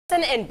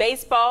In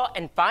baseball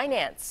and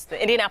finance, the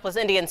Indianapolis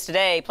Indians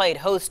today played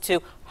host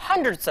to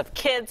hundreds of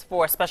kids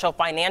for a special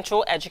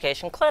financial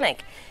education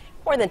clinic.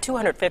 More than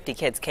 250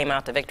 kids came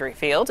out to Victory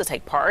Field to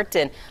take part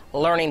in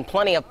learning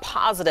plenty of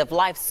positive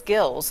life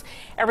skills.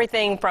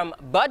 Everything from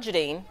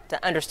budgeting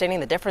to understanding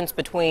the difference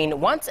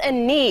between wants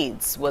and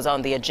needs was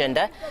on the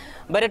agenda.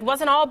 But it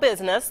wasn't all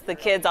business. The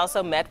kids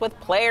also met with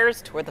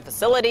players, toured the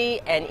facility,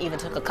 and even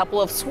took a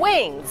couple of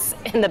swings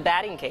in the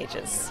batting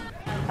cages.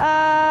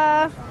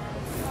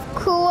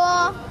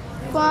 Cool,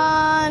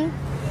 fun,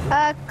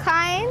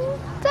 kind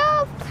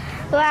of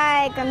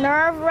like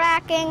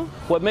nerve-wracking.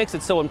 What makes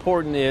it so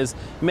important is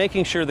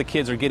making sure the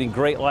kids are getting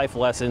great life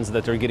lessons,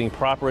 that they're getting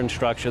proper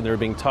instruction, they're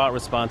being taught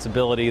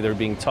responsibility, they're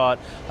being taught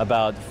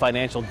about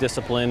financial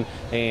discipline,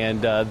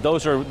 and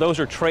those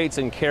are traits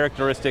and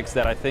characteristics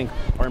that I think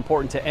are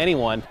important to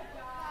anyone.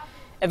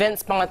 Event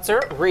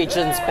sponsor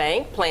Regions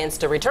Bank plans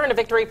to return to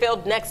Victory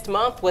Field next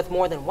month with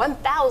more than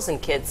 1,000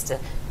 kids to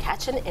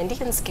catch an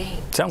Indians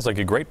game. Sounds like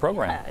a great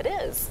program. Yeah, it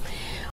is.